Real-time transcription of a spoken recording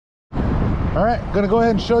All right, gonna go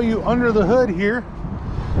ahead and show you under the hood here.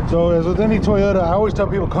 So as with any Toyota, I always tell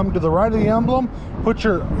people, come to the right of the emblem, put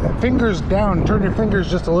your fingers down, turn your fingers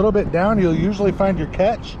just a little bit down. You'll usually find your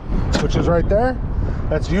catch, which is right there.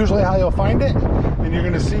 That's usually how you'll find it. And you're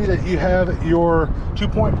gonna see that you have your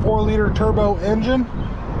 2.4 liter turbo engine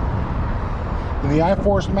in the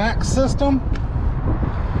iForce Max system.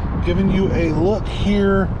 Giving you a look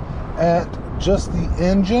here at just the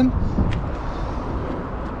engine.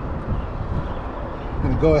 I'm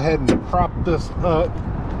gonna go ahead and prop this up.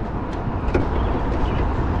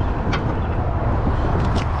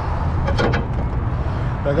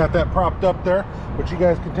 I got that propped up there, but you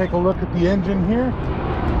guys can take a look at the engine here.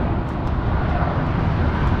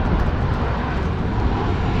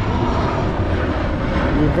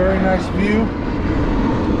 A very nice view.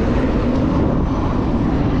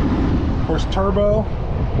 Of course, turbo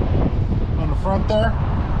on the front there.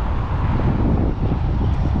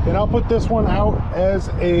 And I'll put this one out as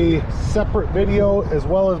a separate video as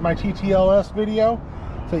well as my TTLS video,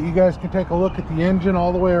 so that you guys can take a look at the engine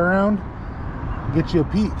all the way around. Get you a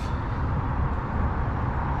peek.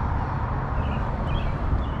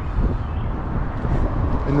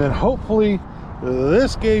 And then hopefully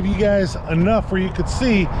this gave you guys enough where you could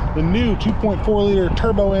see the new 2.4 liter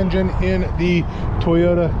turbo engine in the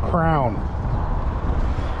Toyota Crown.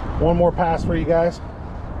 One more pass for you guys.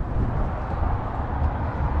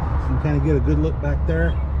 So you kind of get a good look back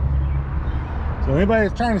there. So anybody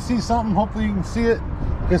that's trying to see something, hopefully you can see it.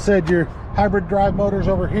 Like I said, your hybrid drive motor's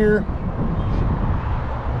over here.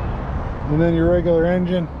 And then your regular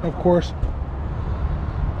engine, of course.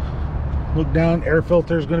 Look down, air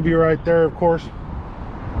filter is going to be right there, of course.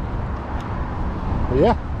 But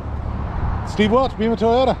yeah, Steve Welch, Beamer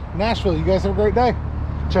Toyota, Nashville. You guys have a great day.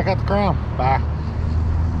 Check out the Crown. Bye.